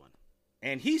and this one.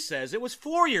 And he says it was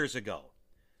 4 years ago.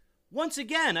 Once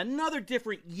again, another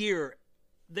different year.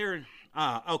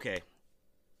 Okay.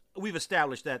 We've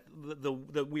established that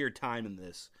the weird time in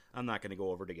this. I'm not going to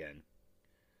go over it again.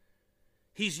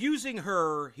 He's using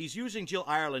Jill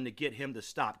Ireland to get him to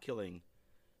stop killing.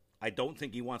 I don't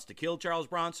think he wants to kill Charles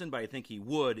Bronson, but I think he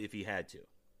would if he had to.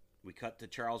 We cut to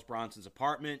Charles Bronson's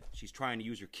apartment. She's trying to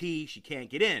use her key. She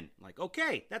can't get in. Like,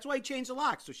 okay, that's why he changed the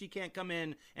lock, so she can't come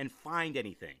in and find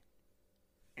anything.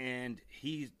 And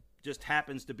he just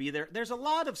happens to be there. There's a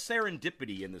lot of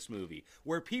serendipity in this movie,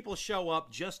 where people show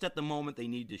up just at the moment they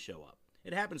need to show up.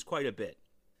 It happens quite a bit.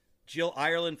 Jill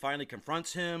Ireland finally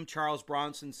confronts him. Charles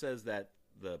Bronson says that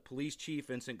the police chief,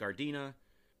 Vincent Gardenia,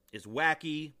 is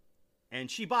wacky,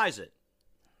 and she buys it.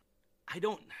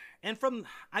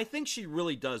 I think she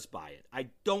really does buy it. I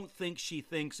don't think she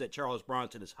thinks that Charles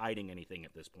Bronson is hiding anything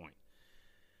at this point.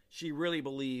 She really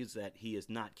believes that he is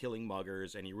not killing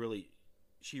muggers, and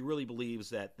she really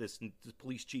believes that this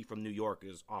police chief from New York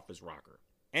is off his rocker.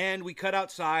 And we cut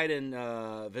outside, and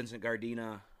Vincent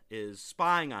Gardenia is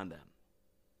spying on them.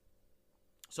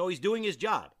 So he's doing his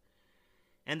job.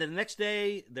 And then the next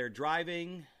day, they're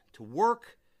driving to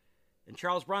work, and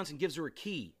Charles Bronson gives her a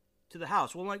key to the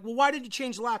house. Well, I'm like, why did you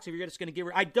change the locks if you're just going to give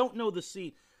her... I don't know the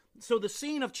scene. So the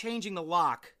scene of changing the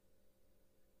lock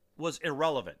was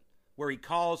irrelevant. where he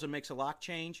calls and makes a lock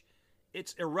change,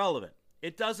 it's irrelevant.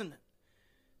 It doesn't...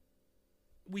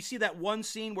 We see that one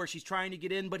scene where she's trying to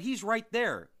get in, but he's right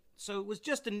there. So it was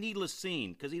just a needless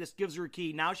scene, because he just gives her a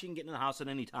key. Now she can get in the house at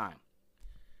any time.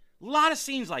 A lot of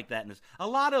scenes like that in this. A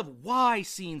lot of why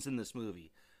scenes in this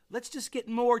movie. Let's just get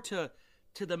more to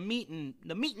the meat and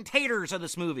taters of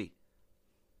this movie.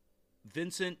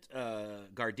 Vincent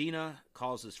Gardena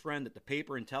calls his friend at the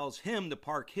paper and tells him to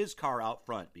park his car out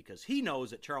front because he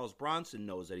knows that Charles Bronson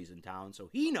knows that he's in town, so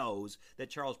he knows that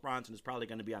Charles Bronson is probably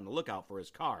going to be on the lookout for his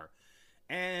car.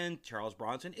 And Charles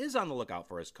Bronson is on the lookout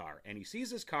for his car, and he sees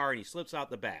his car and he slips out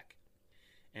the back.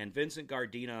 And Vincent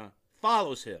Gardena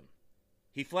follows him.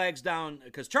 He flags down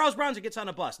because Charles Bronson gets on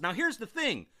a bus. Now here's the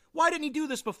thing. Why didn't he do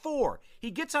this before? He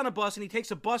gets on a bus and he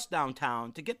takes a bus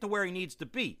downtown to get to where he needs to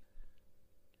be.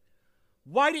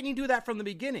 Why didn't he do that from the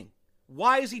beginning?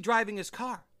 Why is he driving his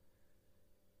car?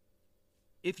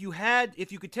 If you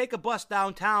could take a bus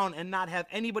downtown and not have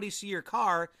anybody see your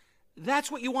car,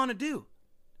 that's what you want to do.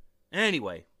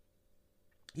 Anyway,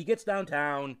 he gets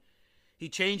downtown. He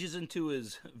changes into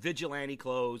his vigilante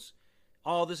clothes.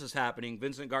 All this is happening.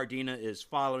 Vincent Gardena is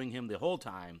following him the whole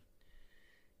time.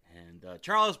 And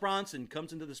Charles Bronson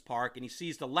comes into this park and he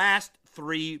sees the last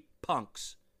 3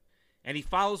 punks. And he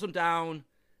follows them down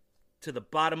to the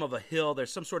bottom of a hill.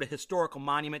 There's some sort of historical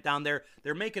monument down there.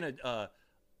 They're making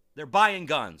they're buying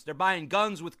guns. They're buying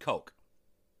guns with coke.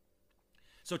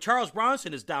 So Charles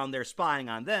Bronson is down there spying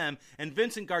on them, and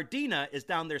Vincent Gardena is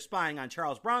down there spying on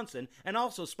Charles Bronson and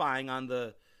also spying on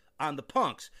the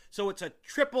punks. So it's a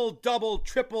triple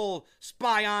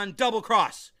spy on double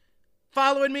cross.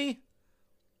 Following me?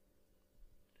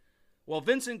 Well,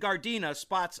 Vincent Gardena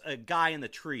spots a guy in the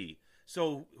tree.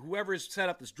 So whoever's set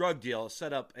up this drug deal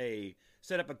set up a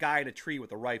guy in a tree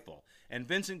with a rifle. And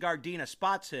Vincent Gardena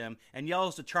spots him and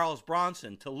yells to Charles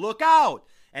Bronson to look out.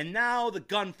 And now the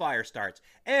gunfire starts.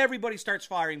 Everybody starts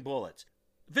firing bullets.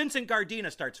 Vincent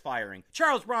Gardena starts firing.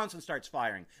 Charles Bronson starts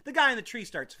firing. The guy in the tree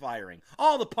starts firing.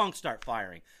 All the punks start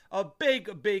firing. A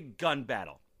big gun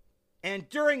battle. And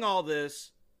during all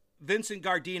this, Vincent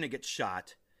Gardena gets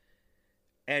shot.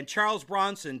 And Charles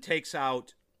Bronson takes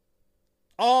out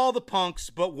all the punks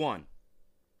but one.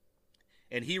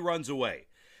 And he runs away.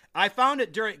 I found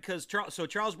it because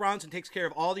Charles Bronson takes care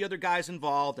of all the other guys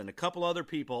involved and a couple other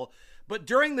people. But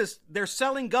during this, they're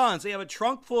selling guns. They have a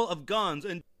trunk full of guns.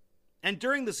 And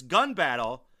during this gun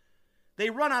battle, they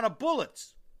run out of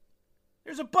bullets.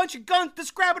 There's a bunch of guns.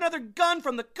 Just grab another gun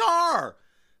from the car.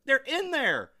 They're in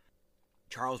there.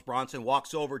 Charles Bronson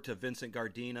walks over to Vincent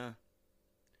Gardena.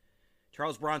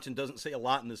 Charles Bronson doesn't say a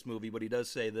lot in this movie, but he does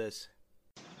say this.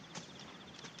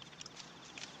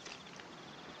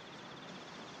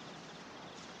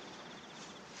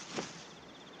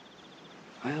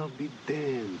 I'll be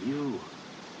damned, you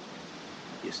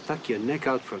stuck your neck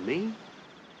out for me?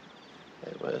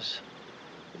 It was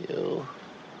you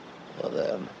or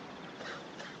them.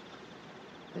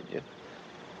 Did you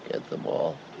get them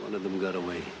all? One of them got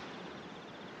away.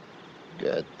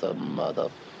 Get the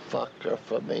motherfucker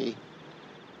for me.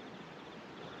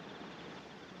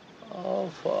 Oh,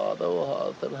 Father who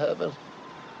art in heaven,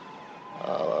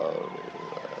 hallowed be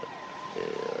thy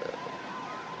name.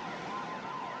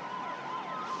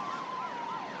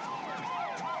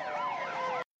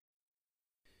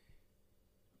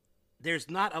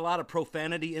 There's not a lot of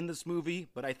profanity in this movie,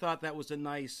 but I thought that was a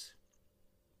nice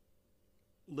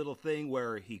little thing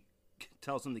where he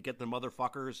tells them to get the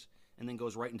motherfuckers and then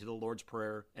goes right into the Lord's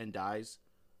Prayer and dies.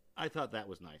 I thought that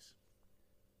was nice.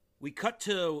 We cut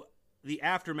to the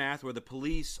aftermath where the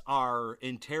police are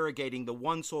interrogating the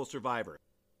one sole survivor.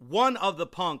 One of the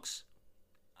punks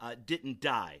didn't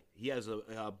die. He has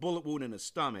a bullet wound in his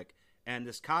stomach, and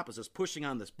this cop is just pushing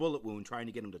on this bullet wound, trying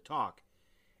to get him to talk.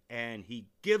 And he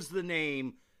gives the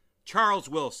name Charles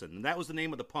Wilson, and that was the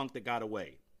name of the punk that got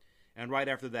away. And right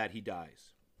after that, he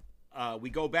dies. We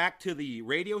go back to the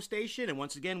radio station, and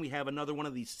once again, we have another one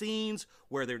of these scenes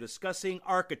where they're discussing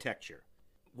architecture.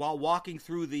 While walking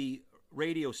through the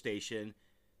radio station,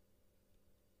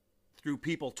 through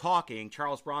people talking,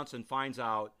 Charles Bronson finds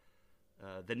out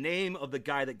the name of the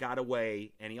guy that got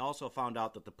away, and he also found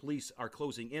out that the police are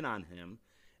closing in on him.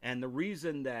 And the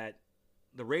reason that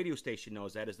the radio station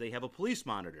knows that is they have a police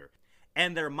monitor,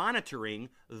 and they're monitoring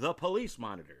the police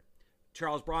monitor.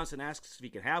 Charles Bronson asks if he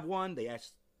can have one.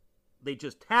 They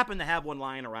just happen to have one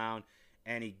lying around,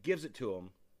 and he gives it to him.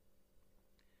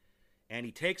 And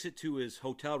he takes it to his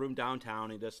hotel room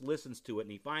downtown and just listens to it,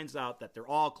 and he finds out that they're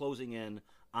all closing in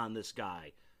on this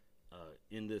guy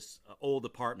in this old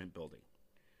apartment building.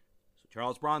 So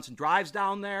Charles Bronson drives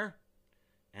down there,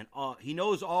 and he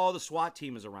knows all the SWAT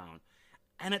team is around.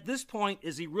 And at this point,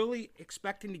 is he really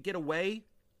expecting to get away?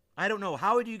 I don't know.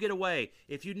 How would you get away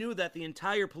if you knew that the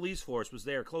entire police force was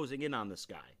there closing in on this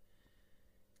guy?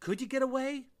 Could you get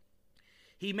away?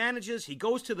 He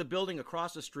goes to the building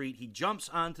across the street. He jumps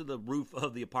onto the roof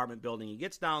of the apartment building. He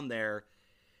gets down there,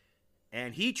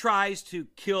 and he tries to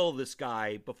kill this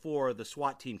guy before the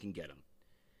SWAT team can get him.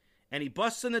 And he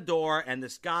busts in the door, and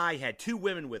this guy had 2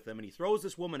 women with him, and he throws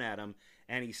this woman at him,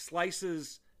 and he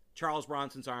slices Charles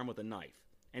Bronson's arm with a knife.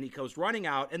 And he goes running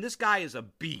out, and this guy is a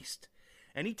beast.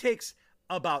 And he takes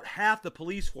about half the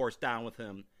police force down with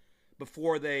him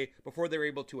before they're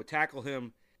able to tackle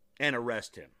him and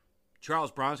arrest him.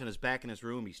 Charles Bronson is back in his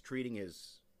room. He's treating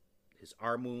his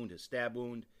arm wound, his stab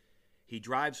wound. He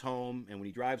drives home, and when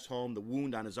he drives home, the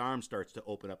wound on his arm starts to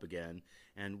open up again.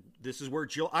 And this is where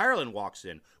Jill Ireland walks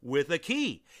in with a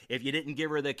key. If you didn't give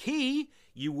her the key,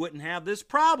 you wouldn't have this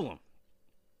problem.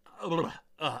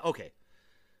 Okay.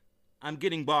 I'm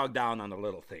getting bogged down on the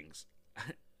little things.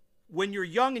 When you're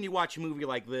young and you watch a movie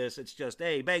like this, it's just,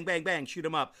 hey, bang, bang, bang, shoot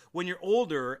 'em up. When you're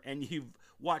older and you've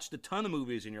watched a ton of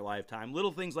movies in your lifetime,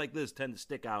 little things like this tend to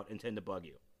stick out and tend to bug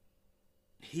you.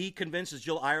 He convinces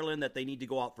Jill Ireland that they need to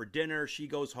go out for dinner. She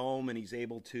goes home, and he's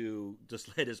able to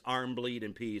just let his arm bleed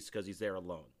in peace because he's there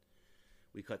alone.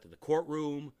 We cut to the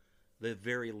courtroom. The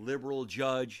very liberal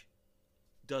judge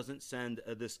doesn't send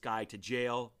this guy to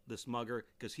jail, this mugger,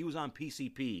 because he was on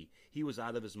PCP. He was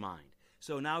out of his mind.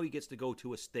 So now he gets to go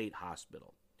to a state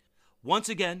hospital. Once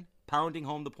again, pounding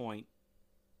home the point,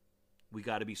 we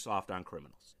got to be soft on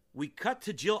criminals. We cut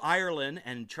to Jill Ireland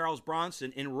and Charles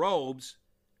Bronson in robes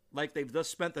like they've just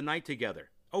spent the night together.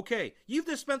 Okay, you've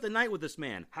just spent the night with this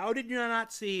man. How did you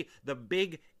not see the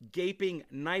big, gaping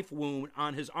knife wound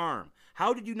on his arm?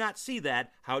 How did you not see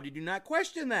that? How did you not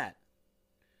question that?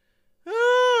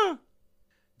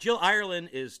 Jill Ireland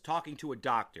is talking to a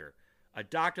doctor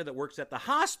that works at the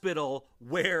hospital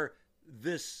where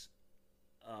this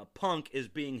punk is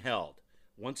being held.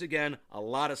 Once again, a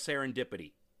lot of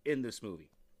serendipity in this movie.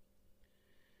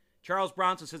 Charles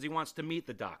Bronson says he wants to meet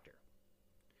the doctor.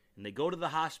 And they go to the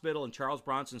hospital, and Charles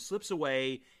Bronson slips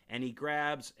away, and he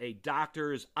grabs a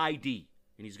doctor's ID.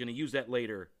 And he's going to use that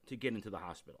later to get into the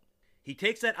hospital. He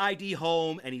takes that ID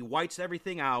home, and he whites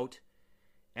everything out,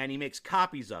 and he makes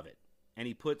copies of it. And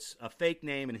he puts a fake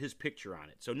name and his picture on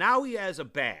it. So now he has a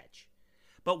badge.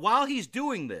 But while he's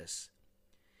doing this,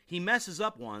 he messes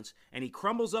up once, and he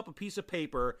crumbles up a piece of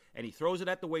paper, and he throws it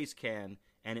at the waste can,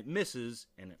 and it misses,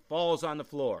 and it falls on the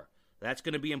floor. That's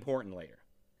going to be important later.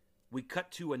 We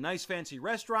cut to a nice fancy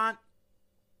restaurant.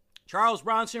 Charles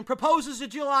Bronson proposes to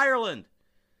Jill Ireland.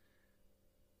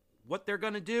 What they're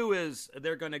going to do is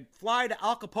they're going to fly to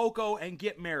Acapulco and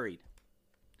get married.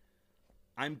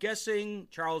 I'm guessing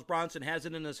Charles Bronson has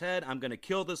it in his head. I'm going to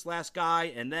kill this last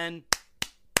guy, and then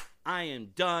I am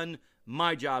done.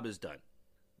 My job is done.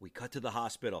 We cut to the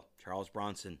hospital. Charles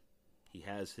Bronson, he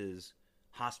has his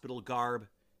hospital garb.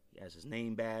 He has his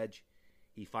name badge.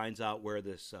 He finds out where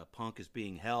this punk is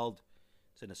being held.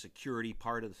 It's in a security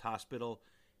part of this hospital.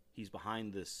 He's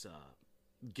behind this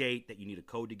gate that you need a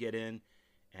code to get in.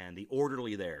 And the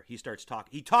orderly there, he starts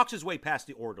talking. He talks his way past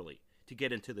the orderly to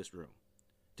get into this room,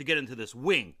 to get into this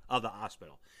wing of the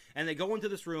hospital. And they go into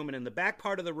this room, and in the back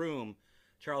part of the room,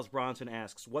 Charles Bronson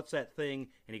asks, "What's that thing?"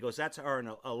 And he goes, "That's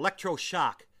an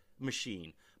electroshock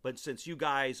machine. But since you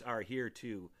guys are here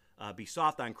to be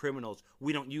soft on criminals,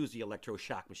 we don't use the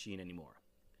electroshock machine anymore."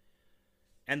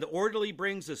 And the orderly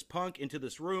brings this punk into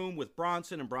this room with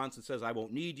Bronson, and Bronson says, "I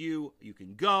won't need you. You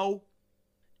can go."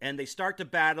 And they start to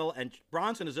battle, and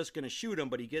Bronson is just going to shoot him,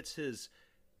 but he gets his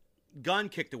gun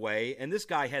kicked away, and this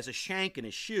guy has a shank in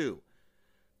his shoe.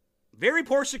 Very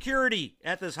poor security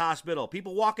at this hospital.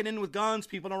 People walking in with guns,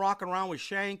 people walking around with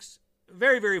shanks.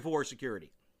 Very, very poor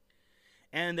security.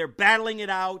 And they're battling it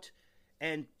out,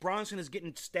 and Bronson is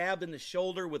getting stabbed in the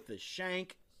shoulder with the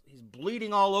shank. He's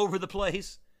bleeding all over the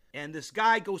place. And this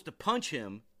guy goes to punch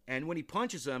him, and when he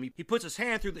punches him, he puts his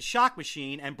hand through the shock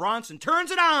machine, and Bronson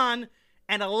turns it on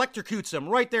and electrocutes him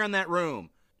right there in that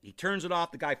room. He turns it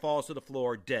off. The guy falls to the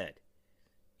floor, dead.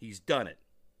 He's done it.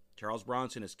 Charles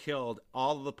Bronson has killed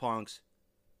all of the punks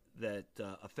that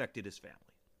affected his family.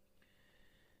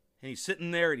 And he's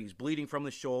sitting there, and he's bleeding from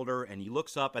the shoulder, and he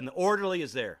looks up, and the orderly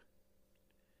is there.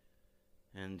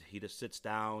 And he just sits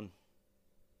down.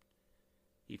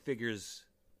 He figures,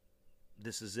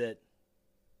 this is it.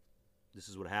 This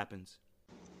is what happens.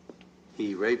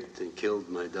 He raped and killed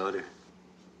my daughter.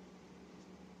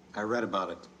 I read about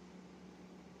it.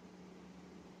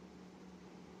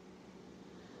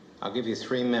 I'll give you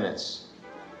 3 minutes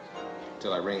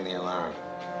till I ring the alarm.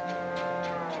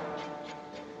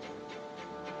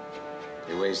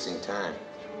 You're wasting time.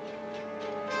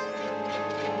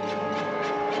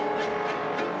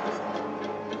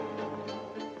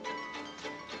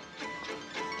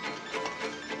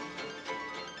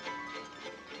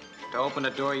 open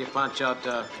the door, you punch out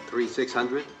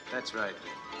 3600? That's right.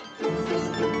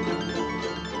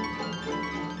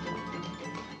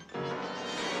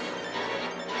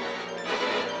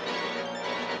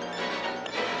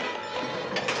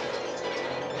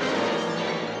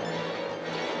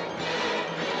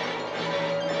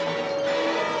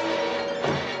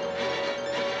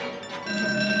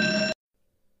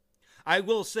 I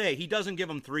will say, he doesn't give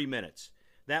him 3 minutes.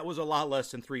 That was a lot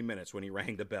less than 3 minutes when he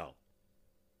rang the bell.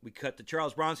 We cut to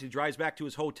Charles Bronson. He drives back to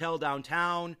his hotel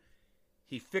downtown.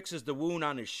 He fixes the wound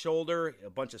on his shoulder, a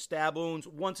bunch of stab wounds.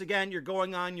 Once again, you're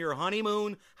going on your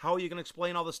honeymoon. How are you going to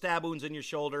explain all the stab wounds in your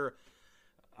shoulder?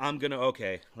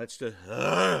 Let's do...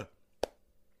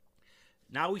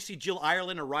 Now we see Jill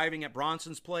Ireland arriving at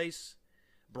Bronson's place.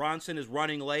 Bronson is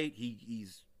running late.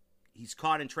 He's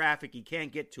caught in traffic. He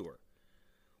can't get to her.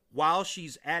 While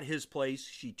she's at his place,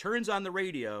 she turns on the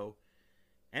radio,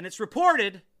 and it's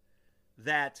reported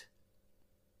that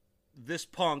this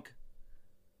punk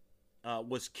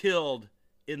was killed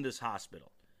in this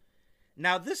hospital.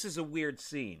 Now, this is a weird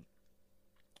scene.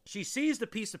 She sees the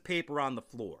piece of paper on the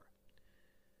floor.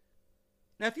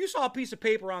 Now, if you saw a piece of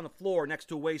paper on the floor next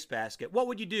to a wastebasket, what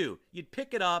would you do? You'd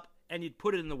pick it up and you'd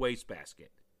put it in the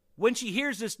wastebasket. When she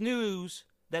hears this news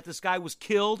that this guy was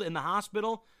killed in the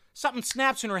hospital, something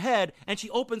snaps in her head, and she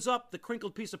opens up the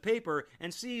crinkled piece of paper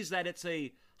and sees that it's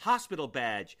a hospital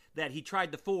badge that he tried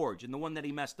to forge and the one that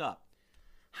he messed up.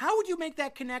 How would you make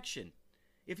that connection?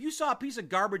 If you saw a piece of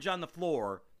garbage on the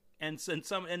floor and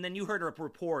then you heard a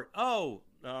report,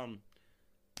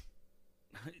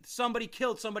 somebody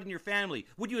killed somebody in your family,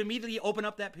 would you immediately open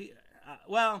up that piece?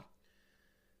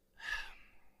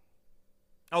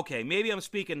 Okay, maybe I'm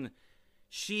speaking...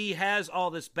 She has all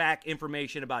this back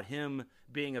information about him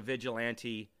being a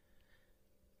vigilante.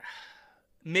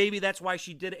 Maybe that's why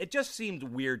she did it. It just seemed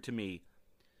weird to me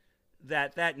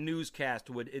that newscast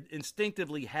would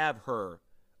instinctively have her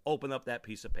open up that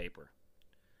piece of paper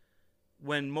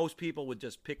when most people would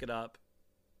just pick it up.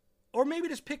 Or maybe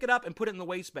just pick it up and put it in the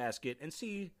wastebasket and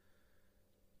see.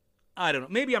 I don't know.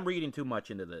 Maybe I'm reading too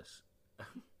much into this.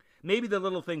 Maybe the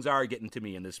little things are getting to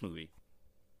me in this movie.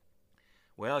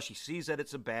 Well, she sees that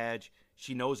it's a badge.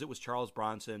 She knows it was Charles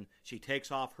Bronson. She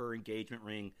takes off her engagement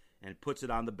ring and puts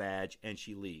it on the badge, and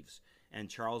she leaves. And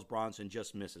Charles Bronson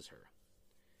just misses her.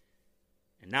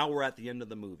 And now we're at the end of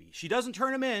the movie. She doesn't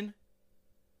turn him in.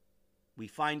 We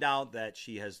find out that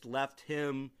she has left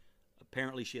him.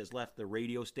 Apparently, she has left the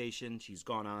radio station. She's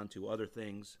gone on to other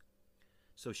things.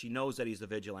 So she knows that he's a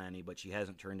vigilante, but she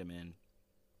hasn't turned him in.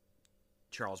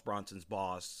 Charles Bronson's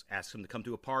boss asks him to come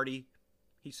to a party.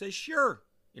 He says, sure.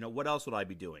 What else would I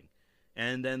be doing?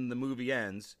 And then the movie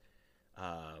ends.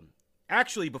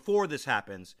 Actually, before this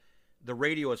happens, the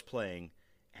radio is playing,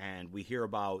 and we hear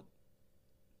about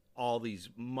all these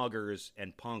muggers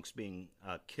and punks being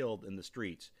killed in the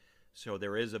streets. So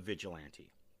there is a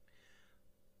vigilante.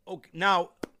 Okay,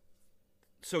 now,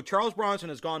 so Charles Bronson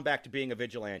has gone back to being a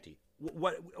vigilante.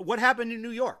 What happened in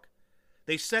New York?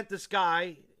 They sent this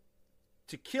guy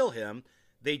to kill him.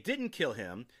 They didn't kill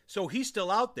him, so he's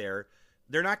still out there.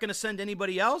 They're not going to send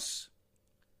anybody else?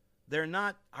 They're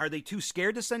not. Are they too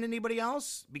scared to send anybody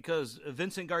else? Because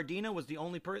Vincent Gardenia was the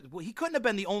only person. Well, he couldn't have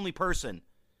been the only person.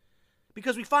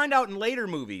 Because we find out in later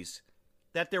movies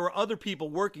that there were other people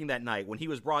working that night when he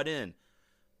was brought in.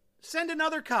 Send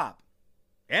another cop.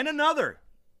 And another.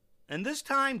 And this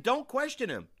time, don't question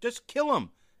him. Just kill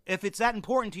him. If it's that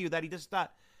important to you that he just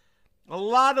thought. A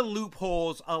lot of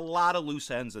loopholes, a lot of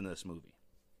loose ends in this movie.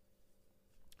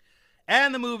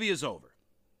 And the movie is over.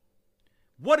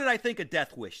 What did I think of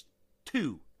Death Wish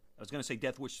 2? I was going to say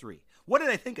Death Wish 3. What did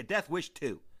I think of Death Wish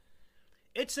 2?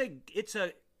 It's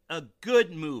a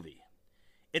good movie.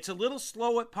 It's a little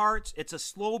slow at parts. It's a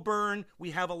slow burn.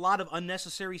 We have a lot of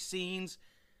unnecessary scenes.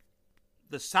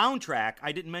 The soundtrack,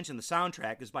 I didn't mention the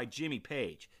soundtrack, is by Jimmy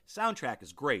Page. Soundtrack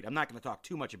is great. I'm not going to talk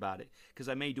too much about it because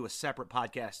I may do a separate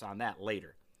podcast on that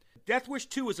later. Death Wish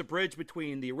 2 is a bridge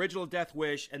between the original Death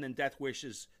Wish and then Death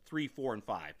Wishes 3, 4, and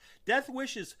 5. Death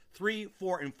Wishes 3,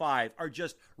 4, and 5 are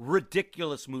just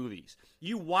ridiculous movies.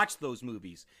 You watch those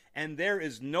movies, and there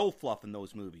is no fluff in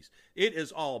those movies. It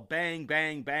is all bang,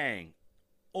 bang, bang,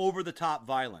 over-the-top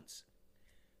violence.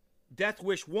 Death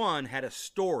Wish 1 had a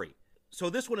story. So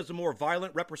this one is a more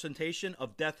violent representation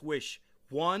of Death Wish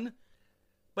 1,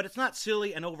 but it's not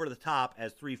silly and over-the-top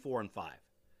as 3, 4, and 5.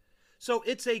 So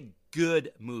it's a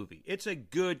good movie. It's a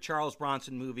good Charles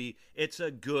Bronson movie. It's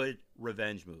a good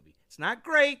revenge movie. It's not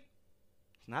great.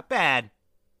 It's not bad.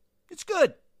 It's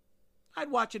good.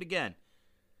 I'd watch it again.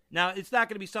 Now, it's not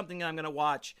going to be something I'm going to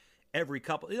watch every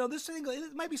couple. This thing,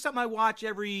 it might be something I watch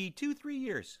every 2-3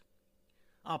 years.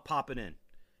 I'll pop it in.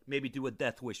 Maybe do a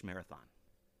Death Wish marathon.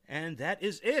 And that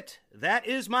is it. That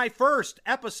is my first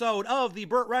episode of the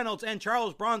Burt Reynolds and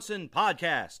Charles Bronson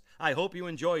podcast. I hope you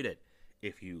enjoyed it.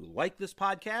 If you like this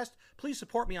podcast, please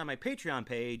support me on my Patreon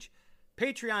page,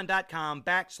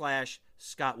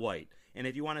 patreon.com/Scott White. And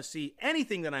if you want to see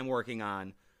anything that I'm working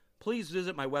on, please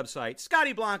visit my website,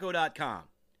 scottyblanco.com.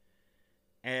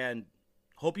 And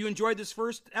hope you enjoyed this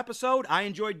first episode. I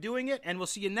enjoyed doing it, and we'll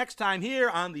see you next time here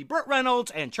on the Burt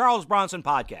Reynolds and Charles Bronson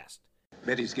podcast.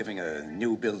 Betty's giving a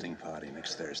new building party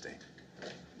next Thursday.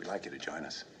 We'd like you to join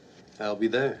us. I'll be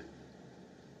there.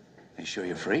 You sure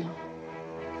you're free?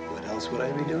 What else would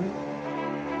I be doing?